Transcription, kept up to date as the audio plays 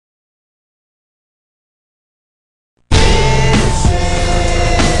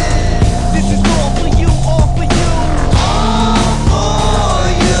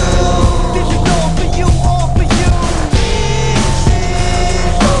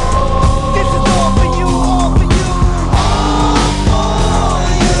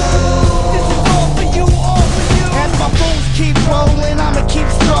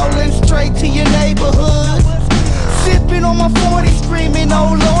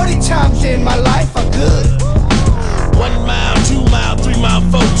in my life are good. 1 mile, 2 mile, 3 mile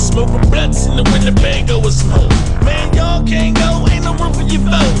folks smoking blunts in the Winnebago with smoke. Man, y'all can't go, ain't no room for your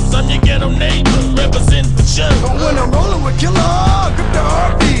foes. I'm your ghetto neighbor, represent the show. When I'm rolling with Killer, grip the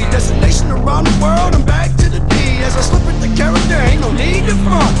RP, destination around the world, I'm back to the D. As I slip with the character, ain't no need to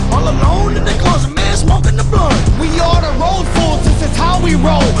front. All alone in the closet, man, smoking the blunt. We are the road fools, this is how we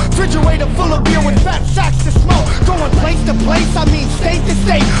roll. Refrigerator full of beer with fat sacks to smoke. Going place to place, I mean state to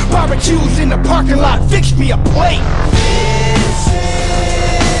state. Barbecues in the parking lot, fix me a plate.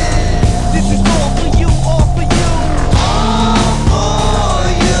 This is all for you, all for you. All for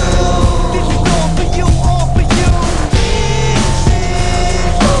you. This is all for you, all for you.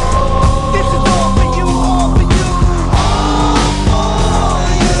 This is all for you, all for you. All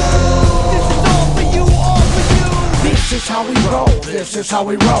for you. This is all for you, all for you. This is how we roll, this is how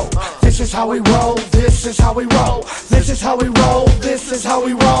we roll. This is how we roll, this is how we roll. This is how we roll, this is how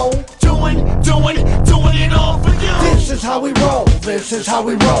we roll. Doing it all for you. This is how we roll, this is how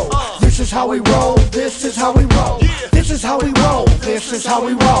we roll. This is how we roll, this is how we roll. This is how we roll, this is how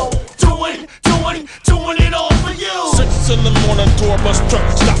we roll. Doing it all for you. 6 in the morning, tour bus truck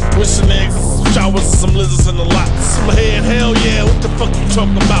stop, wishing eggs, showers, some lizards in the lot. Some head, hell yeah, what the fuck you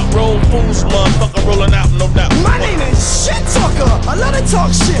talking about? Roll fools, motherfucker, rolling out, no doubt. My name is Shit Talker, a lot of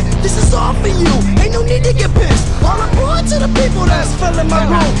talk shit. This is all for you, ain't no need to get pissed. All aboard to the people that's filling my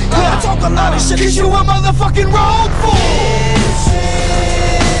room. Yeah, I talk a lot of shit, is you a motherfucking road fool?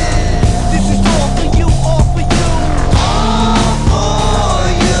 This is all for you, all for you. All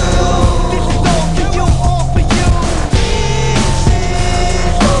for you. This is all for you, all for you.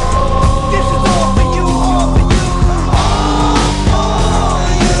 This is all for you, all for you. All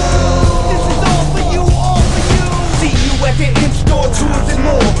for you. This is all for you, all for you. See you at the in-store tours and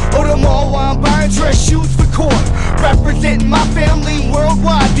more. Or the mall while I'm buying dress shoes for court. Representing my family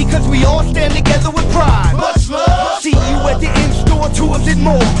worldwide because we all stand together with pride. Much love. See you at the in-store tours and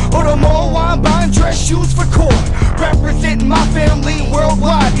more. Or the mall while I'm buying dress shoes for court. Representing my family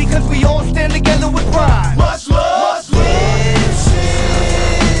worldwide because we all stand together with pride. Much